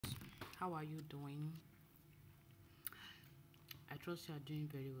How are you doing? I trust you are doing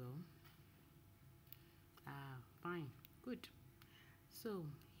very well. Fine, good. So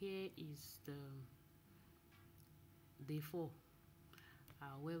here is the day 4,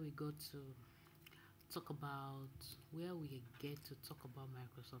 where we go to talk about where we get to talk about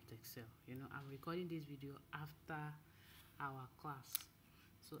Microsoft Excel. I'm recording this video after our class,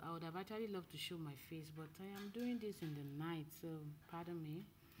 so I would have actually loved to show my face, but I am doing this in the night, so pardon me.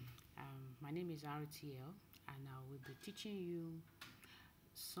 My name is RTL, and I will be teaching you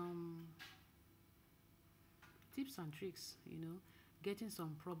some tips and tricks, getting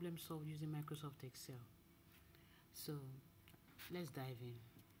some problem solved using Microsoft Excel. So let's dive in.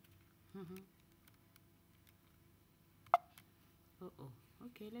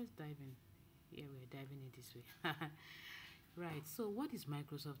 Okay, let's dive in. Yeah, we're diving in this way. Right, so what is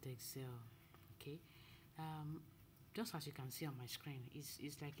Microsoft Excel? Okay, just as you can see on my screen, it's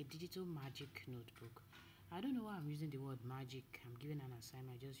like a digital magic notebook. I don't know why I'm using the word magic. I'm giving an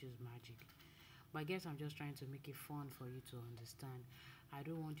assignment, I just use magic. But I guess I'm just trying to make it fun for you to understand. I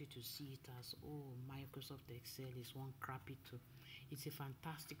don't want you to see it as, oh, Microsoft Excel is one crappy tool. It's a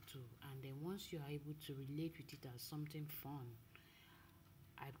fantastic tool. And then once you are able to relate with it as something fun,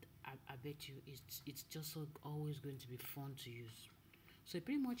 I bet you it's just always going to be fun to use. So it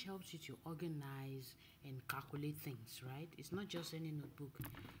pretty much helps you to organize and calculate things, right? It's not just any notebook.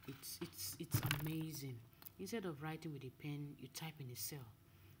 It's amazing. Instead of writing with a pen, you type in a cell.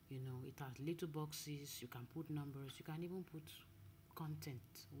 It has little boxes. You can put numbers. You can even put content,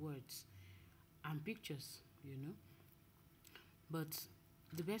 words, and pictures. But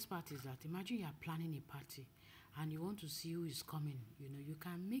the best part is that imagine you are planning a party and you want to see who is coming. You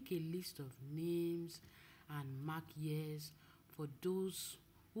can make a list of names and mark years for those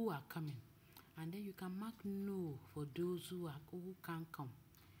who are coming, and then you can mark no for those who can't come.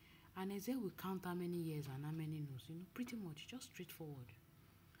 And Excel will count how many years and how many no's. Pretty much just straightforward.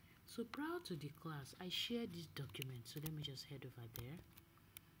 So prior to the class, I shared this document. So let me just head over there.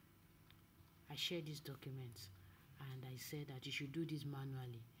 I shared this document and I said that you should do this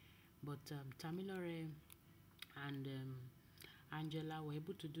manually. But Tamilore and Angela were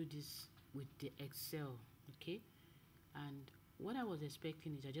able to do this with the Excel, okay? And what I was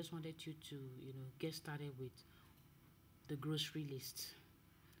expecting is I just wanted you to, get started with the grocery list.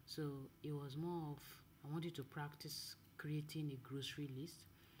 So it was more of, I want you to practice creating a grocery list,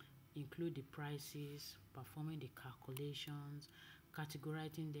 include the prices, performing the calculations,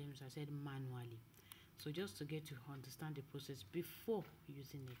 categorizing them, as I said, manually. So just to get to understand the process before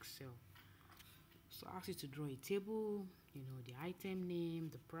using Excel. So I ask you to draw a table, the item name,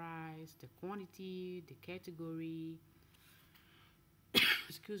 the price, the quantity, the category,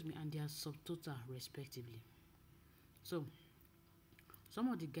 excuse me, and their subtotal respectively. So some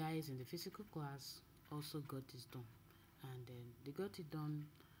of the guys in the physical class also got this done, and then they got it done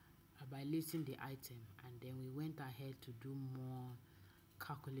by listing the item, and then we went ahead to do more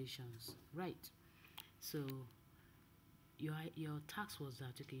calculations, right? So your task was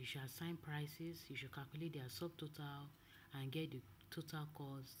that, okay, you should assign prices, you should calculate their subtotal and get the total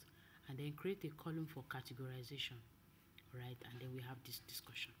cost, and then create a column for categorization, right? And then we have this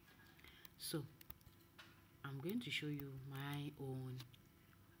discussion. So I'm going to show you my own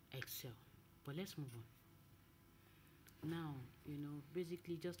Excel, but let's move on. Now,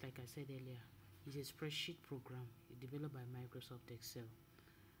 basically, just like I said earlier, it's a spreadsheet program developed by Microsoft Excel.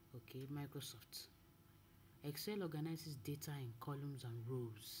 Okay, Microsoft. Excel organizes data in columns and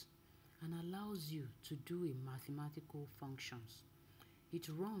rows and allows you to do a mathematical functions. It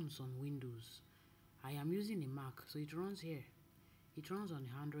runs on Windows. I am using a Mac, so it runs here. It runs on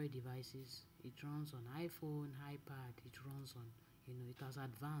Android devices. It runs on iPhone, iPad. It runs on, it has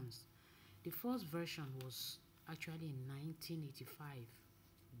advanced. The first version was actually in 1985,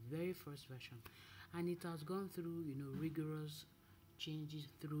 very first version, and it has gone through, rigorous changes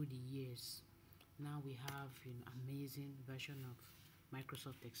through the years. Now we have an amazing version of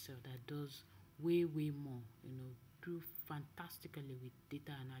Microsoft Excel that does way more, do fantastically with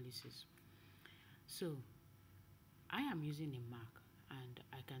data analysis. So I am using a Mac, and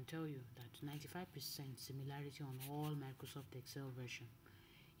I can tell you that 95% similarity on all Microsoft Excel version.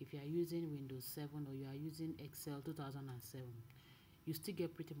 If you are using Windows 7 or you are using Excel 2007, you still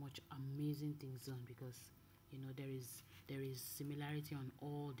get pretty much amazing things done, because there is similarity on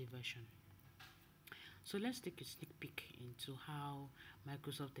all the version. So let's take a sneak peek into how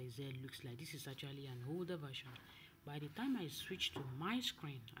Microsoft Excel looks like. This is actually an older version. By the time I switch to my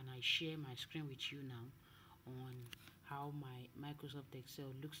screen and I share my screen with you now on how my Microsoft Excel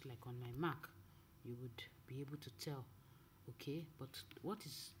looks like on my Mac, you would be able to tell. Okay, but what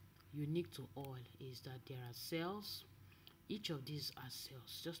is unique to all is that there are cells. Each of these are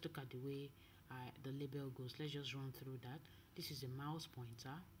cells. Just look at the way the label goes. Let's just run through that. This is a mouse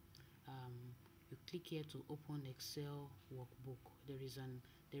pointer. You click here to open Excel workbook. There is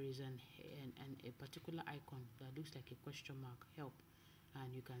a particular icon that looks like a question mark, help,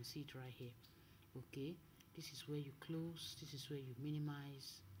 and you can see it right here. Okay, this is where you close, this is where you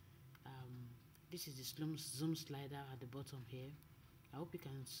minimize. This is the zoom slider at the bottom here. I hope you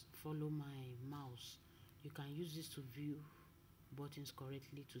can follow my mouse. You can use this to view buttons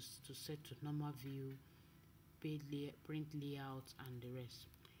correctly, to set to normal view, print layout, and the rest.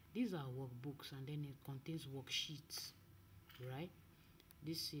 These are workbooks, and then it contains worksheets, right?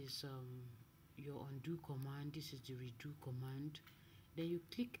 This is your undo command. This is the redo command. Then you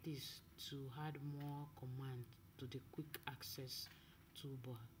click this to add more command to the quick access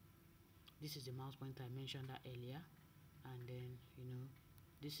toolbar. This is the mouse pointer, I mentioned that earlier. And then,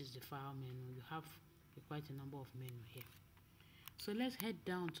 this is the file menu. You have quite a number of menu here. So let's head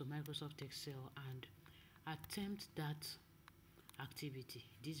down to Microsoft Excel and attempt that activity,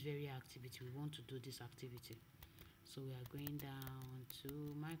 this very activity. We want to do this activity. So we are going down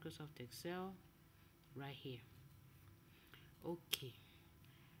to Microsoft Excel right here. Okay,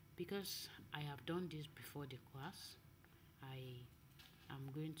 because I have done this before the class, I am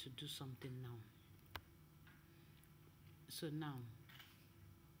going to do something now. So now,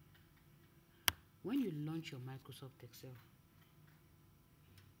 when you launch your Microsoft Excel,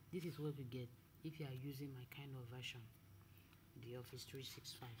 this is what you get if you are using my kind of version, the Office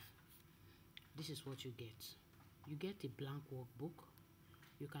 365. This is what you get. You get a blank workbook.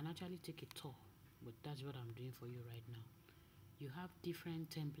 You can actually take a tour, but that's what I'm doing for you right now. You have different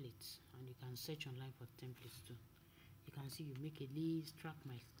templates, and you can search online for templates too. You can see you make a list, track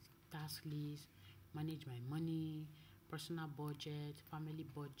my task list, manage my money, personal budget, family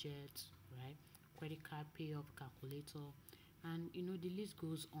budget, right? Credit card pay-up calculator, and the list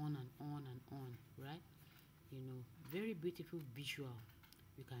goes on and on and on, right? Very beautiful visual.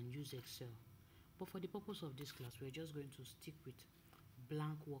 You can use Excel, but for the purpose of this class, we're just going to stick with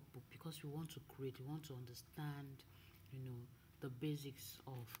blank workbook because we want to create, we want to understand, the basics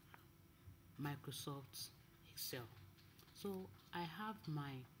of Microsoft Excel. So I have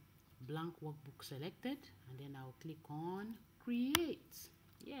my blank workbook selected, and then I'll click on create.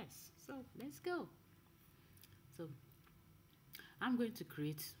 Yes, so let's go. So I'm going to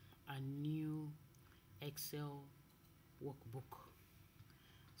create a new Excel workbook.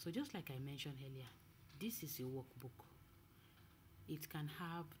 So just like I mentioned earlier, this is a workbook. It can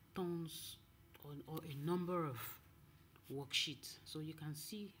have tons or a number of worksheets. So you can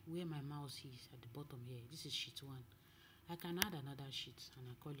see where my mouse is at the bottom here. This is sheet 1. I can add another sheet, and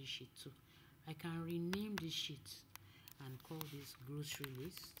I call it sheet 2. I can rename this sheet and call this grocery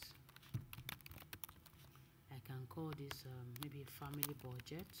list. I can call this maybe family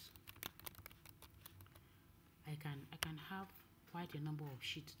budget. I can have quite a number of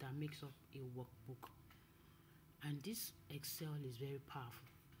sheets that makes up a workbook, and this Excel is very powerful.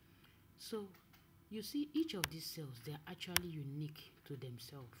 So you see, each of these cells, they are actually unique to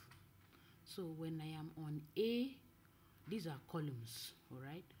themselves. So when I am on A, these are columns, all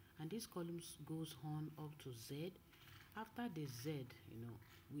right, and these columns goes on up to Z. After the Z,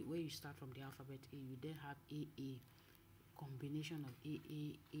 where you start from the alphabet A, you then have AA, combination of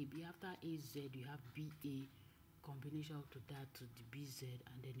AA, AB. After AZ, you have BA, combination up to that to the BZ,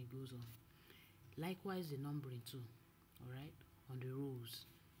 and then it goes on. Likewise, the numbering too, all right, on the rows,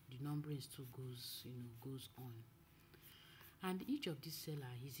 the numbering too goes on. And each of these cells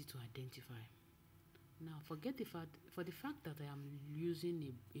are easy to identify. Now, forget the fact that I am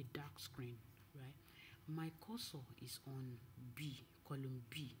using a dark screen, right? My cursor is on B, column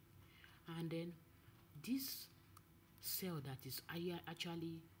B, and then this cell that is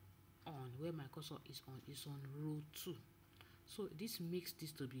actually on, where my cursor is on row 2. So this makes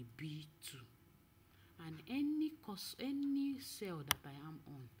this to be B2. And any cell that I am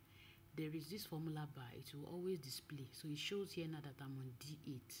on, there is this formula bar. It will always display. So it shows here now that I'm on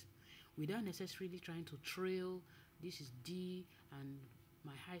D8, without necessarily trying to trail. This is D, and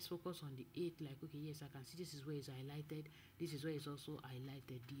my eyes focus on the 8, like, okay, yes, I can see this is where it's highlighted, this is where it's also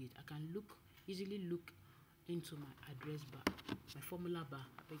highlighted, D8. I can easily look into my address bar, my formula bar,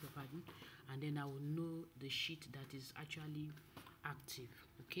 I beg your pardon, and then I will know the sheet that is actually active.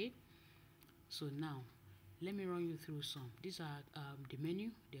 Okay, so now let me run you through some. These are the menu,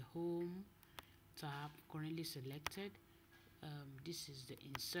 the home tab currently selected. This is the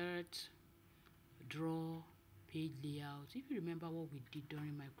insert, draw, page layout. If you remember what we did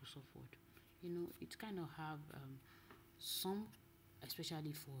during Microsoft Word, it kind of have some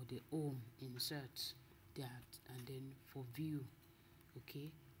especially for the home, insert that, and then for view.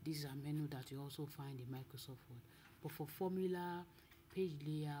 Okay, these are menu that you also find in Microsoft Word. But for formula, page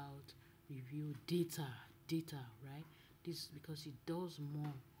layout, review, data, right? This because it does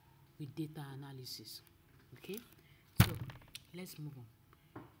more with data analysis. Okay, so let's move on.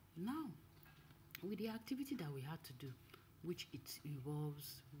 Now, with the activity that we had to do, which it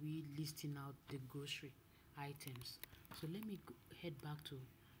involves we listing out the grocery items. So let me head back to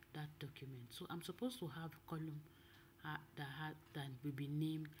that document. So I'm supposed to have a column that will be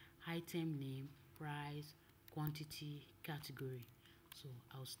named item name, price, quantity, category. So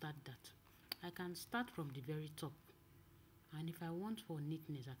I'll start that. I can start from the very top, and if I want for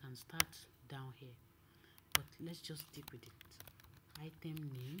neatness, I can start down here, but let's just stick with it. Item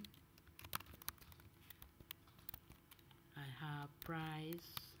name, I have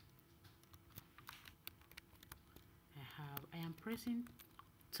price, I am pressing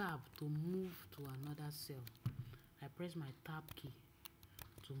tab to move to another cell. I press my tab key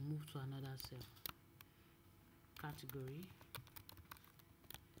to move to another cell. Category,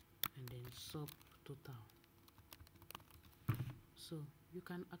 and then subtotal. So I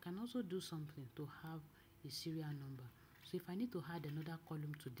can also do something to have a serial number. So if I need to add another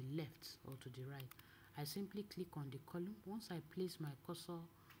column to the left or to the right, I simply click on the column. Once I place my cursor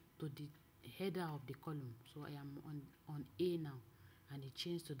to the header of the column, so I am on A now, and it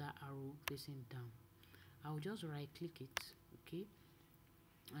changed to that arrow facing down. I'll just right click it, okay,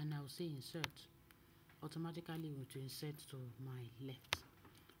 and I'll say insert. Automatically it will insert to my left.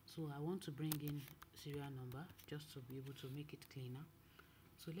 So I want to bring in serial number just to be able to make it cleaner.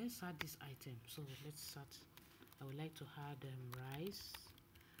 So let's add this item. So let's start. I would like to add rice.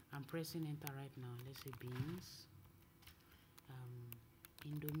 I'm pressing enter right now. Let's say beans,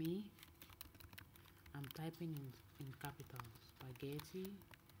 Indomie. I'm typing in capitals. Spaghetti,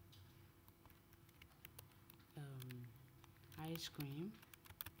 ice cream,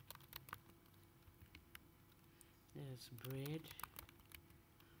 there's bread,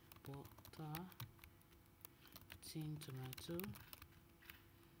 butter, tin tomato.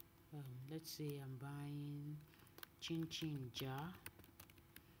 Let's say I'm buying chin jar.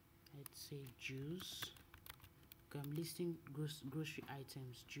 Let's say juice. Okay, I'm listing grocery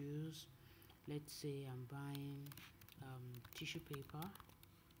items. Juice. Let's say I'm buying tissue paper.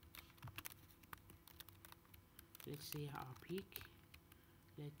 Let's say Harpic.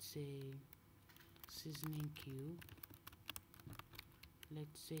 Let's say seasoning cube.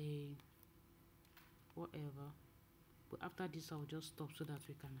 Let's say whatever. But after this, I'll just stop so that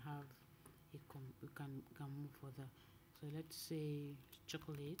we can have we can move further. So let's say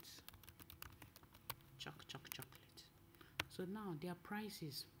chocolate. Chocolate. So now their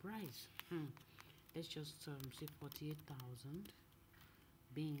prices. Let's just say 48,000.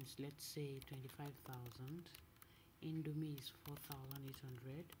 Beans, let's say 25,000. Indomie is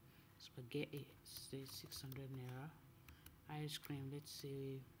 4,800. Spaghetti, say 600 naira. Ice cream, let's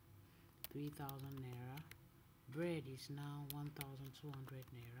say 3,000 naira. Bread is now 1,200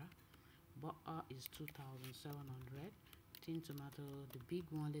 naira. Butter is 2,700. Tin tomato, the big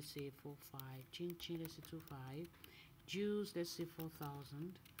one, let's say 4,500. Chin, let's say 2,500. Juice, let's say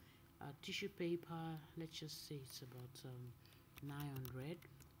 4,000. Tissue paper, let's just say it's about 900.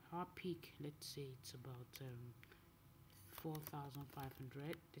 Harpic, let's say it's about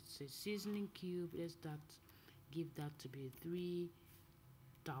 4,500. Let's say seasoning cube, give that to be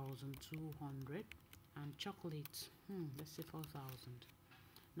 3,200. And chocolate, let's say 4,000.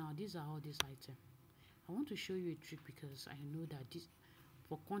 Now these are all these items. I want to show you a trick because I know that this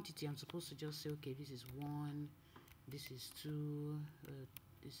for quantity I'm supposed to just say, okay, this is 1, this is 2,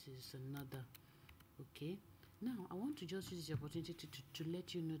 this is another. Okay, now I want to just use the opportunity to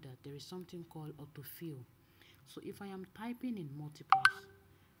let you know that there is something called autofill. So if I am typing in multiples,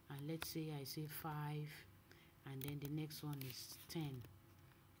 and let's say I say 5, and then the next one is 10.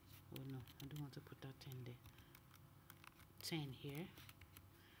 Oh no, I don't want to put that 10 there. 10 here,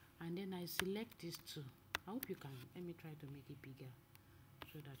 and then I select these two. I hope you can. Let me try to make it bigger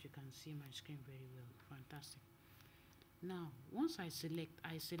so that you can see my screen very well. Fantastic. Now once I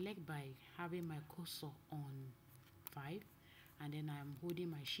select by having my cursor on 5, and then I'm holding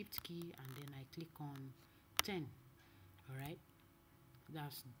my shift key, and then I click on 10. All right,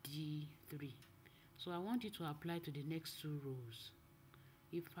 that's D3. So I want it to apply to the next 2 rows.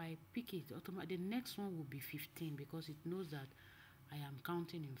 If I pick it, automatically the next one will be 15 because it knows that I am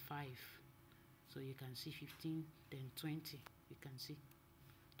counting in 5. So you can see 15, then 20. You can see.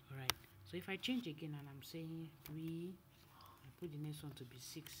 All right. So if I change again and I'm saying 3, I put the next one to be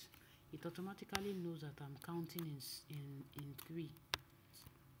 6. It automatically knows that I'm counting in 3.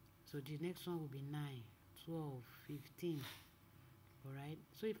 So the next one will be 9, 12, 15. All right.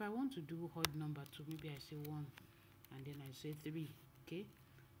 So if I want to do odd number 2, maybe I say 1 and then I say 3. Okay.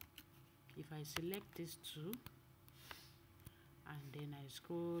 If I select this 2 and then I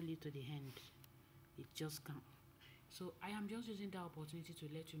scroll it to the end, it just counts. So I am just using that opportunity to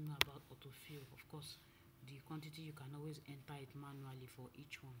let you know about autofill. Of course, the quantity you can always enter it manually for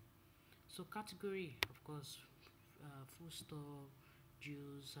each one. So category, of course, food store,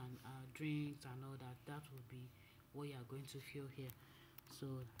 juice and drinks and all that. That will be what you are going to fill here. So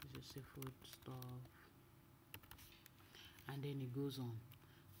just say food store, and then it goes on.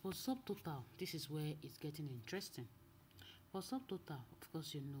 For subtotal, this is where it's getting interesting. For subtotal, of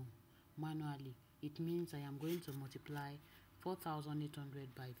course, you know, manually, it means I am going to multiply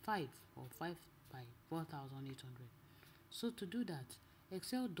 4,800 by 5 or 5 by 4,800. So to do that,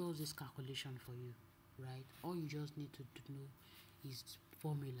 Excel does this calculation for you, right? All you just need to know is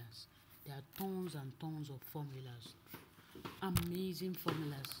formulas. There are tons and tons of formulas, amazing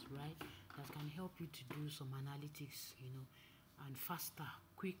formulas, right? That can help you to do some analytics, you know, and faster,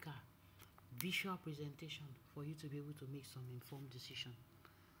 quicker, visual presentation for you to be able to make some informed decision.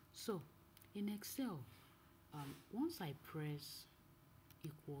 So in Excel, once I press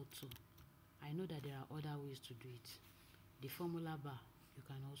equal to, I know that there are other ways to do it. The formula bar, you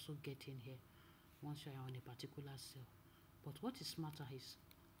can also get in here once you are on a particular cell. But what is smarter is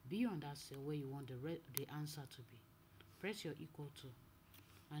be on that cell where you want the answer to be. Press your equal to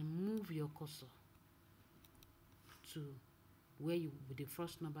and move your cursor to where the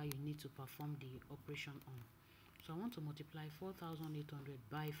first number you need to perform the operation on. So I want to multiply 4,800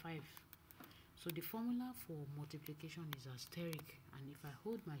 by 5. So the formula for multiplication is asterisk, and if I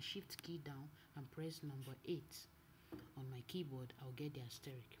hold my shift key down and press number 8 on my keyboard, I'll get the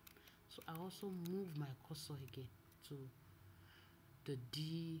asterisk. So I also move my cursor again to the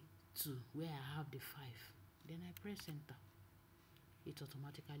D2 where I have the 5. Then I press enter. It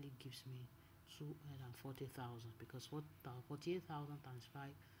automatically gives me 240,000 because 48,000 times 5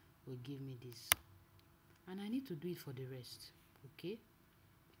 will give me this. And I need to do it for the rest, okay?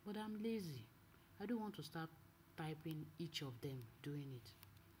 But I'm lazy. I don't want to start typing each of them doing it.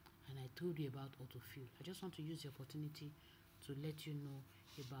 And I told you about autofill. I just want to use the opportunity to let you know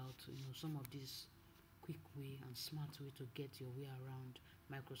about some of these quick way and smart way to get your way around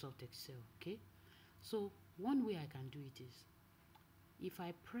Microsoft Excel, okay? So one way I can do it is if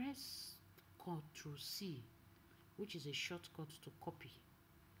I press Ctrl C, which is a shortcut to copy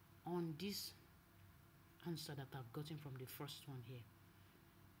on this answer that I've gotten from the first one here,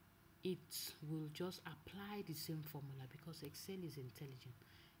 it will just apply the same formula because Excel is intelligent.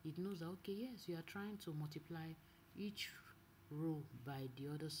 It knows that, okay, yes, you are trying to multiply each row by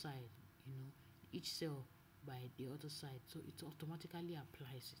the other side, each cell by the other side. So it automatically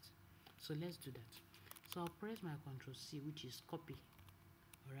applies it. So let's do that. So I'll press my Ctrl C, which is copy,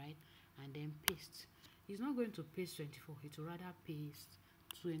 all right, and then paste. It's not going to paste 24. It will rather paste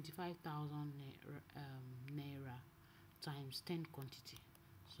 25,000 naira times 10 quantity.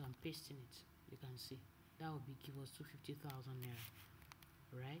 So I'm pasting it. You can see that will give us 250,000 naira.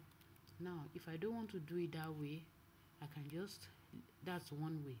 Right now, if I don't want to do it that way, I can just, that's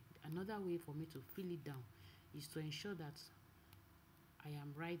one way. Another way for me to fill it down is to ensure that I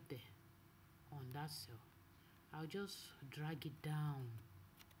am right there on that cell. I'll just drag it down.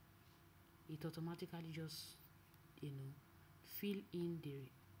 It automatically just fill in the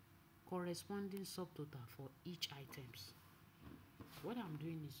corresponding subtotal for each items. What I'm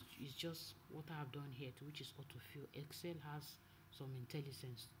doing is just what I have done here, which is autofill. Excel has some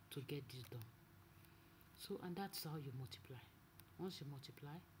intelligence to get this done. So, and that's how you multiply. Once you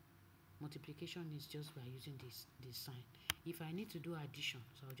multiply, multiplication is just by using this sign. If I need to do addition,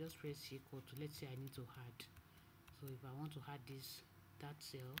 so I'll just press equal to, let's say I need to add. So if I want to add that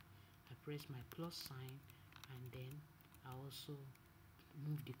cell, I press my plus sign, and then I also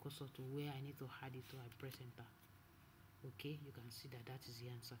move the cursor to where I need to add it to, I press enter. Okay, you can see that is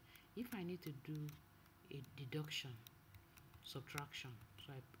the answer. If I need to do a deduction, subtraction,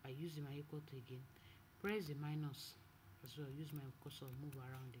 so I use my equal to again, press the minus as well, use my cursor, move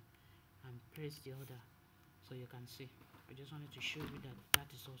around it, and press the other, so you can see. I just wanted to show you that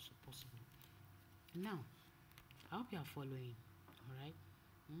is also possible. Now, I hope you are following. All right.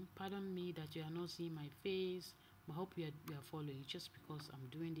 Pardon me that you are not seeing my face, but I hope you are following. Just because I'm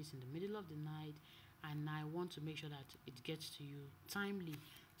doing this in the middle of the night, and I want to make sure that it gets to you timely,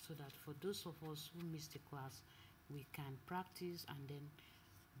 so that for those of us who missed the class, we can practice and then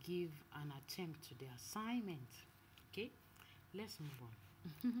give an attempt to the assignment. Okay, let's move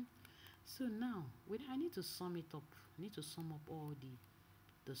on. So now I need to sum it up. I need to sum up all the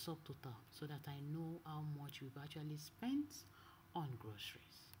the subtotal so that I know how much we've actually spent on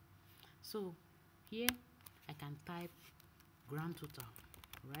groceries. So here I can type grand total,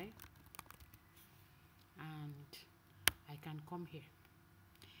 right? And I can come here.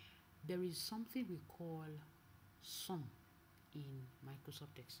 There is something we call sum in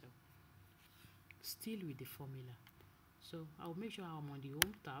Microsoft Excel, still with the formula. So I'll make sure I'm on the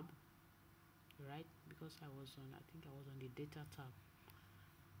home tab, right? Because I think I was on the data tab.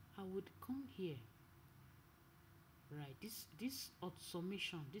 I would come here, right? This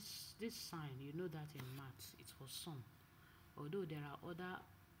summation, this sign, you know that in maths it's for sum. Although there are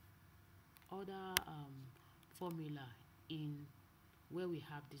other formula in where we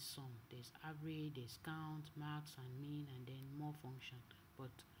have this sum. There's average, there's count, max, and mean, and then more function.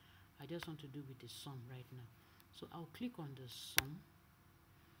 But I just want to do with the sum right now. So I'll click on the sum,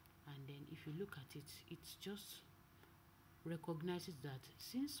 and then if you look at it, it's just recognizes that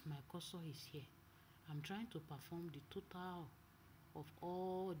since my cursor is here, I'm trying to perform the total of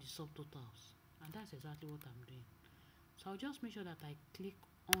all the subtotals, and that's exactly what I'm doing. So I'll just make sure that I click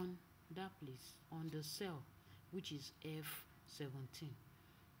on that place, on the cell, which is F17.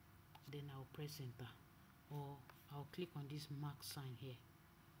 Then I'll press enter, or I'll click on this mark sign here,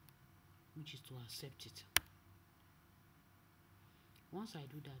 which is to accept it. Once I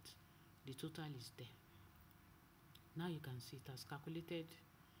do that, the total is there. Now you can see it has calculated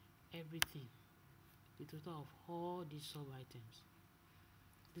everything, the total of all these sub items.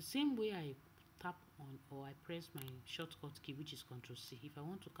 The same way I tap on or I press my shortcut key, which is Ctrl C, if I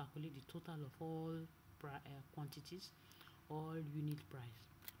want to calculate the total of all quantities, all unit price,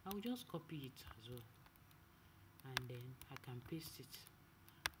 I will just copy it as well, and then I can paste it.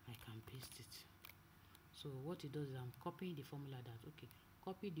 So what it does is I'm copying the formula that, okay,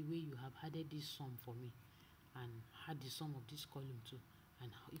 copy the way you have added this sum for me, and add the sum of this column too,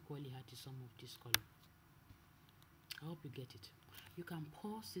 and equally add the sum of this column. I hope you get it. You can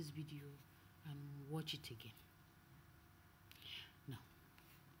pause this video and watch it again. Now,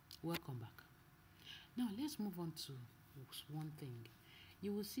 welcome back. Now let's move on to one thing.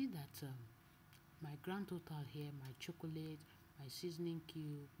 You will see that my grand total here, my chocolate, my seasoning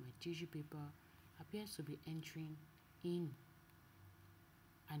cube, my tissue paper appears to be entering in,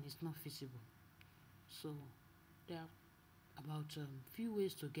 and it's not visible. So there are about few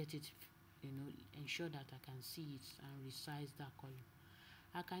ways to get it, ensure that I can see it and resize that column.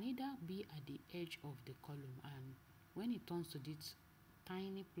 I can either be at the edge of the column, and when it turns to this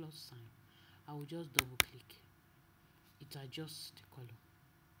tiny plus sign, I will just double click. It adjusts the column.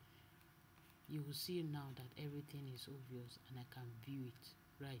 You will see now that everything is obvious and I can view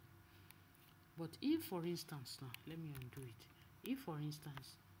it, right? But if, for instance, now let me undo it. If, for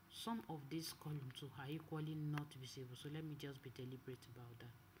instance, some of these columns too are equally not visible, so let me just be deliberate about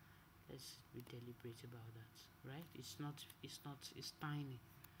that. Let's be deliberate about that, right? It's tiny,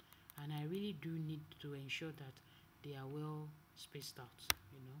 and I really do need to ensure that they are well spaced out.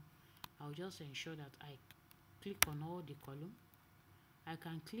 I'll just ensure that I click on all the column. I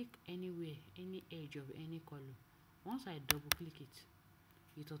can click anywhere, any edge of any column. Once I double click it,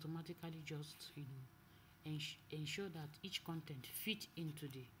 it automatically just ensure that each content fit into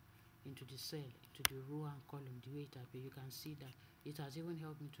the cell, into the row and column the way it appears. You can see that it has even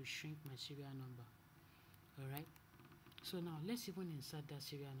helped me to shrink my serial number. Alright, so now let's even insert that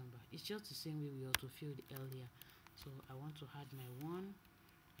serial number. It's just the same way we autofilled earlier. So I want to add my 1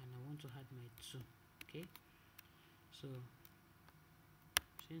 and I want to add my 2. Okay, so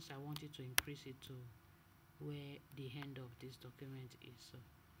since I wanted to increase it to where the end of this document is,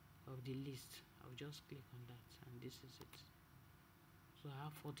 of the list, I'll just click on that, and this is it. So I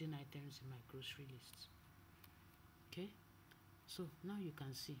have 14 items in my grocery list. Okay, so now you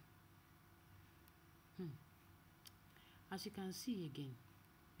can see. As you can see again,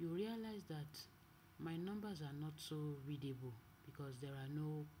 you realize that my numbers are not so readable because there are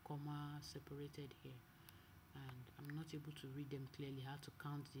no comma separated here, and I'm not able to read them clearly. I have to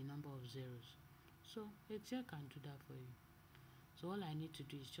count the number of zeros. So Excel can do that for you. So all I need to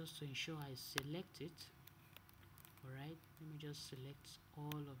do is just to ensure I select it. Alright, let me just select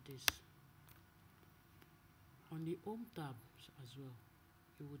all of this. On the home tab as well,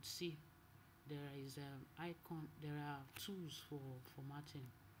 you would see there is an icon. There are tools for formatting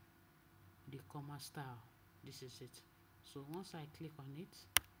the comma style. This is it. So once I click on it,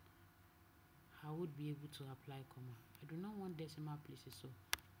 I would be able to apply comma. I do not want decimal places, so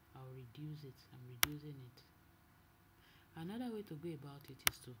I'll reduce it. I'm reducing it. Another way to go about it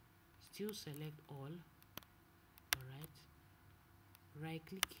is to still select all. Alright, right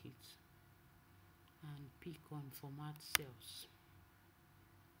click it and pick on format cells.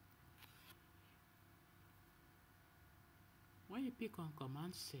 When you pick on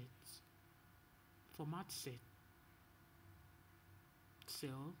command set, format set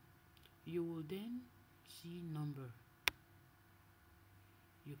cell, you will then see number.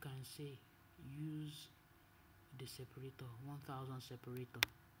 You can say use the separator, 1000 separator.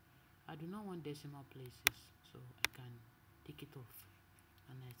 I do not want decimal places, so I can take it off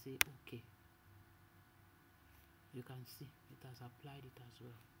and I say okay. You can see it has applied it as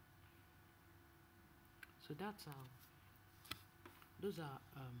well. So that's how, those are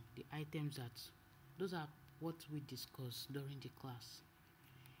the items those are what we discussed during the class.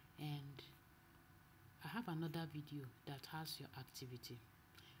 And I have another video that has your activity.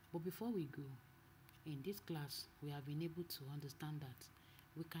 But before we go, in this class we have been able to understand that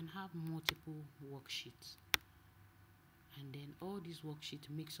we can have multiple worksheets, and then all these worksheets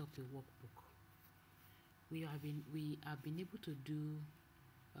makes up a workbook. We have been able to do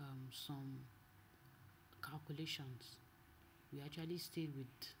some calculations. We actually stayed with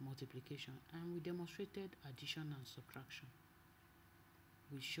multiplication, and we demonstrated addition and subtraction.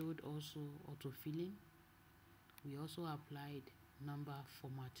 We showed also autofilling. We also applied number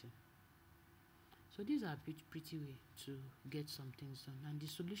formatting. So these are pretty way to get some things done. And the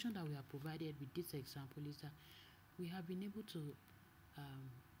solution that we have provided with this example is that we have been able to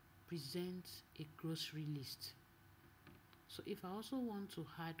present a grocery list. So if I also want to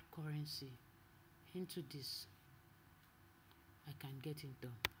add currency into this, I can get it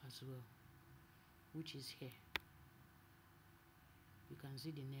done as well, which is here. You can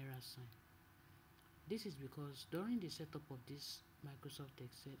see the Naira sign. This is because during the setup of this Microsoft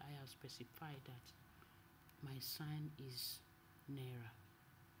Excel, I have specified that my sign is Naira.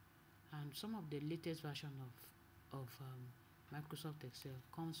 And some of the latest version of Microsoft Excel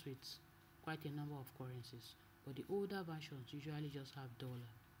comes with quite a number of currencies, but the older versions usually just have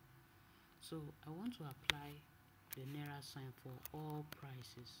dollar. So I want to apply the Naira sign for all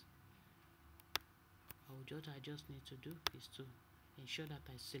prices. What I just need to do is to ensure that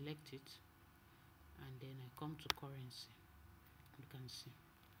I select it, and then I come to currency. You can see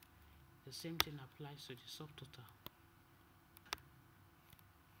the same thing applies to the subtotal.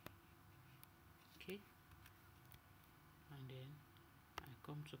 Okay, and then I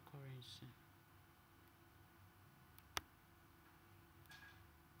come to currency.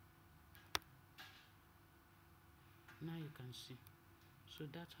 Now you can see, so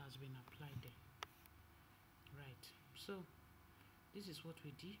that has been applied there. Right, so this is what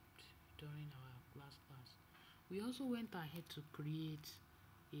we did during our last class. We also went ahead to create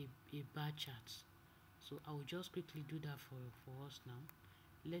a bar chart. So I will just quickly do that for us now.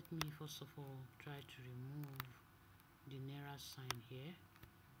 Let me first of all try to remove the Naira sign here.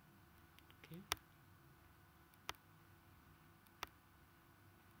 Okay.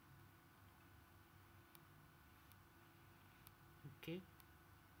 Okay.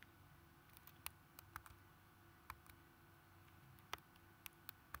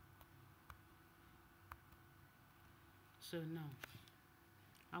 So now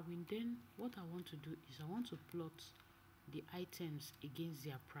what I want to do is I want to plot the items against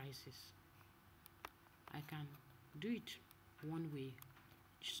their prices. I can do it one way,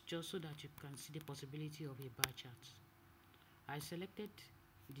 just so that you can see the possibility of a bar chart. I selected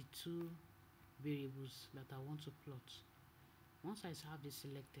the two variables that I want to plot. Once I have this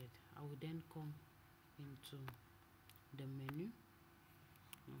selected, I will then come into the menu.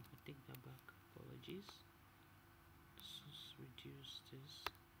 No, I take that back, apologies. Let's reduce this.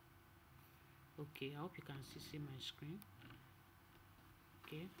 Okay, I hope you can see my screen.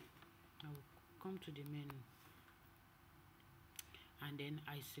 Okay, I will come to the menu, and then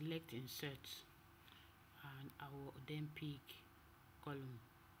I select insert, and I will then pick column.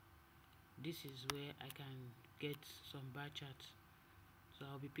 This is where I can get some bar charts. So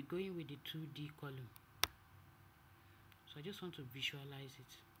I'll be going with the 2D column. So I just want to visualize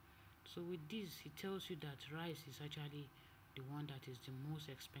it. So with this, it tells you that rice is actually the one that is the most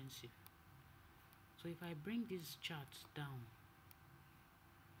expensive. So if I bring this chart down,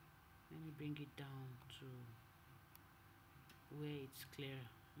 let me bring it down to where it's clearer.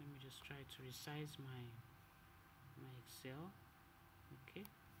 Let me just try to resize my Excel. Okay.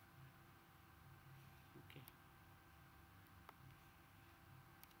 Okay.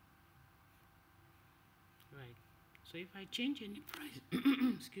 Right. So if I change any price,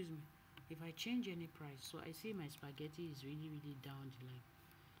 excuse me, if I change any price, so I see my spaghetti is really down the line.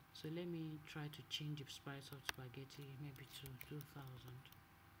 So let me try to change the price of spaghetti maybe to 2,000.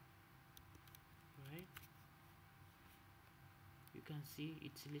 Right? You can see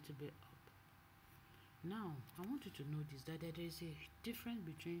it's a little bit up. Now I want you to notice that there is a difference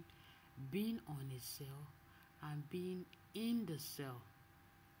between being on a sale and being in the cell.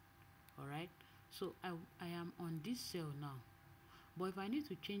 All right, so I am on this cell now, but if I need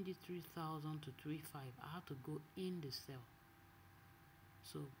to change it 3000 to 35, I have to go in the cell.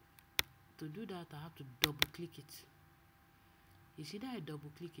 So to do that, I have to double click it. It's either I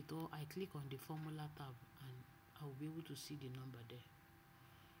double click it or I click on the formula tab and I'll be able to see the number there.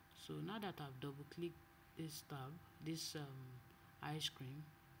 So now that I've double clicked this tab, this ice cream,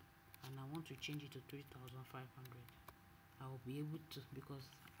 and I want to change it to 3500, I will be able to, because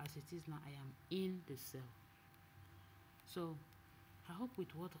as it is now, I am in the cell. So I hope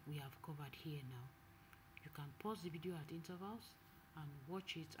with what we have covered here now, you can pause the video at intervals and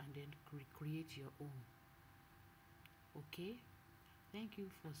watch it and then recreate your own. Okay, thank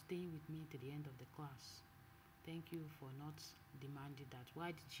you for staying with me to the end of the class. Thank you for not demanding that.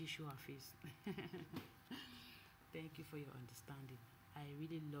 Why did she show her face? Thank you for your understanding. I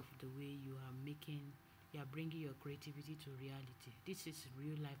really love the way you are bringing your creativity to reality. This is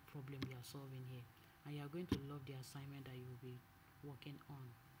real life problem you are solving here, and you are going to love the assignment that you will be working on.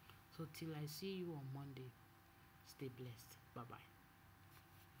 So till I see you on Monday, stay blessed. Bye bye.